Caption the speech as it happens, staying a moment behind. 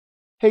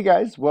Hey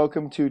guys,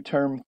 welcome to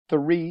term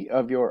 3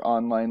 of your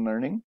online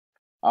learning.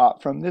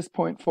 From this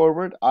point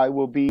forward, I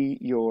will be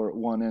your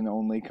one and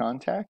only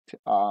contact.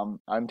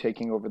 I'm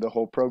taking over the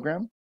whole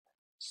program.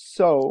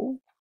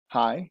 So,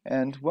 hi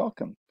and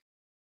welcome.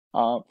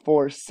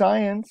 For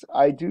science,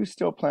 I do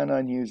still plan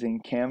on using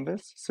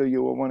Canvas, so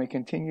you will want to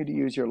continue to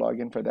use your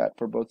login for that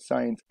for both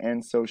science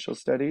and social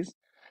studies.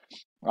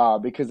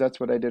 Because that's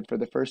what I did for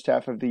the first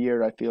half of the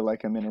year. I feel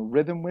like I'm in a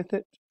rhythm with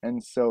it,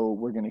 and so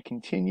we're going to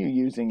continue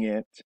using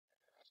it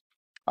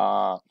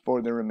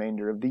for the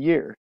remainder of the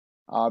year.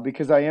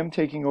 Because I am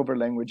taking over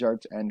language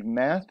arts and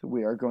math,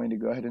 we are going to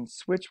go ahead and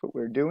switch what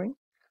we're doing.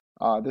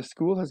 The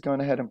school has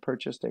gone ahead and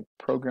purchased a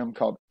program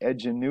called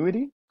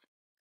Edgenuity,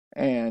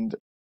 and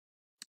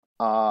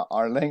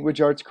our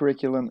language arts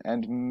curriculum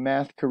and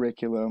math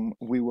curriculum,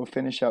 we will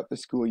finish out the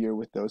school year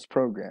with those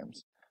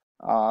programs.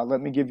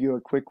 Let me give you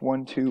a quick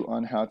 1-2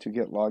 on how to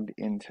get logged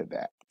into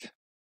that.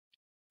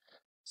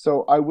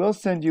 So I will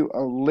send you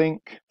a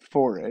link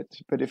for it,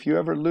 but if you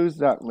ever lose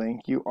that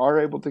link, you are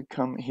able to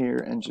come here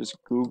and just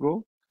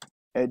Google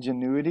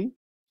Edgenuity,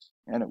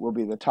 and it will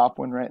be the top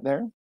one right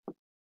there.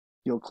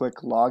 You'll click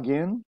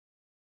Login,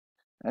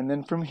 and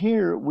then from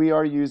here, we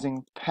are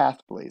using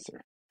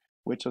PathBlazer,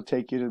 which will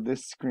take you to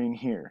this screen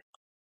here.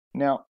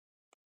 Now,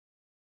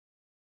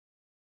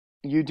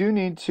 you do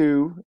need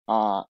to,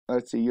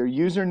 let's see, your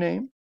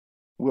username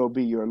will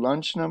be your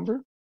lunch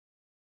number,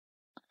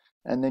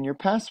 and then your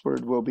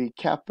password will be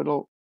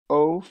capital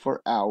O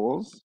for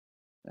owls,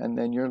 and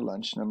then your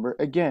lunch number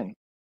again.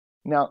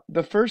 Now,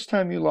 the first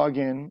time you log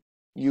in,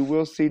 you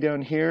will see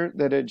down here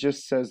that it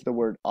just says the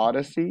word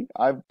Odyssey.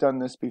 I've done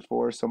this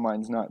before, so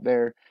mine's not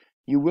there.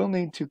 You will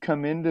need to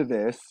come into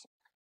this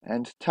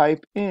and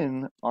type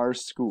in our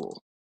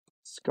school,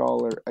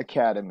 Scholar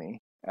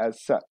Academy,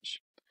 as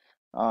such.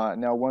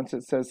 Now, once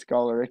it says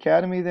Scholar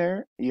Academy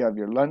there, you have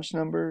your lunch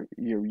number,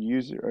 your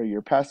user or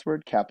your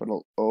password,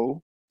 capital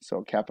O,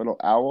 so capital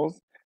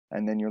owls,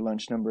 and then your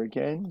lunch number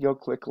again. You'll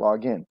click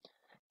Login.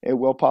 It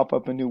will pop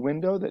up a new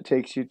window that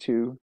takes you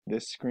to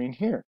this screen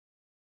here.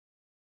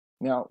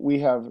 Now, we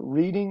have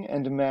reading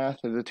and math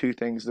are the two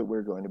things that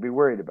we're going to be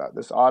worried about.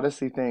 This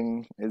Odyssey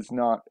thing is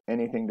not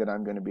anything that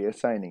I'm going to be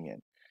assigning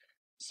in.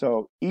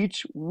 So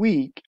each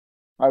week,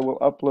 I will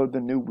upload the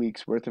new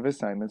week's worth of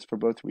assignments for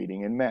both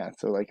reading and math.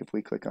 So like if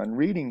we click on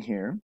reading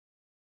here,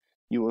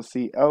 you will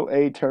see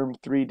LA Term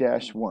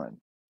 3-1.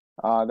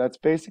 That's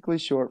basically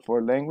short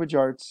for Language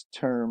Arts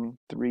Term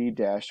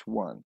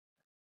 3-1.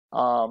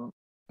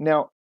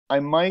 Now, I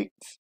might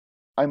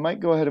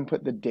go ahead and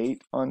put the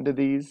date onto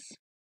these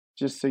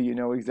just so you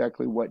know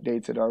exactly what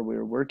dates it are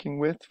we're working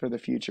with for the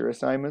future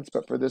assignments.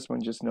 But for this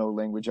one, just know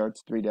Language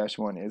Arts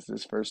 3-1 is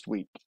this first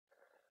week.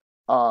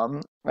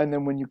 And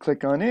then when you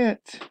click on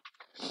it,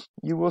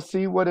 you will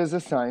see what is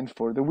assigned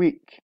for the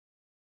week.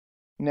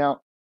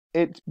 Now,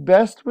 it's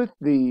best with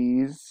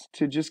these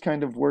to just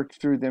kind of work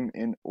through them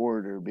in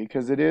order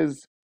because it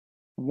is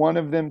one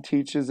of them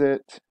teaches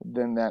it,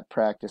 then that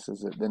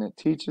practices it, then it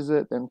teaches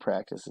it, then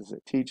practices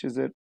it, teaches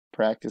it,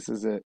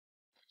 practices it,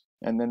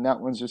 and then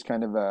that one's just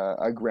kind of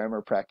a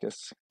grammar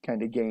practice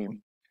kind of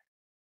game.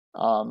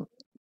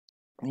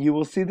 You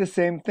will see the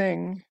same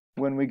thing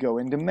when we go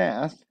into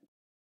math,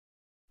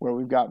 where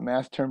we've got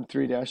math term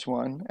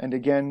 3-1, and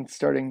again,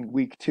 starting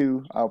week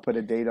 2, I'll put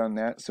a date on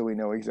that so we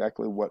know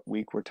exactly what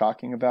week we're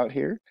talking about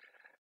here.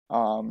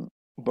 But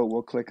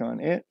we'll click on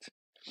it,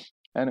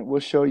 and it will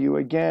show you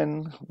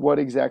again what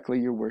exactly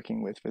you're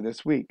working with for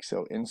this week.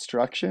 So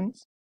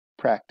instructions,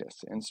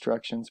 practice,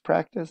 instructions,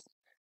 practice,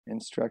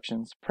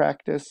 instructions,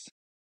 practice,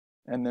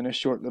 and then a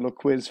short little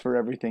quiz for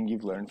everything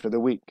you've learned for the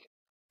week.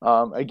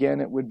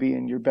 Again, it would be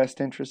in your best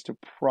interest to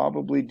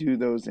probably do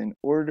those in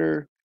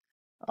order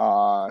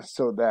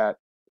so that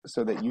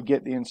you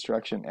get the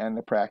instruction and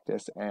the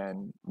practice,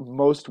 and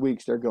most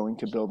weeks they're going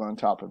to build on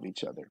top of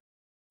each other.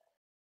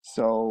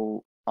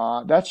 So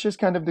that's just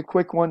kind of the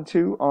quick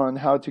 1-2 on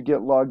how to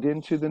get logged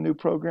into the new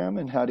program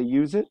and how to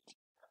use it.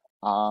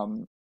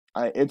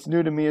 It's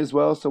new to me as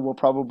well, so we'll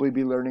probably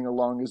be learning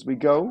along as we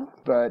go.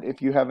 But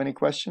if you have any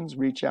questions,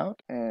 reach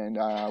out and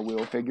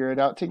we'll figure it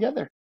out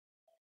together.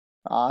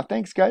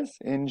 Thanks, guys.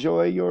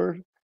 Enjoy your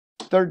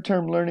third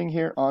term learning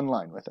here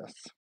online with us.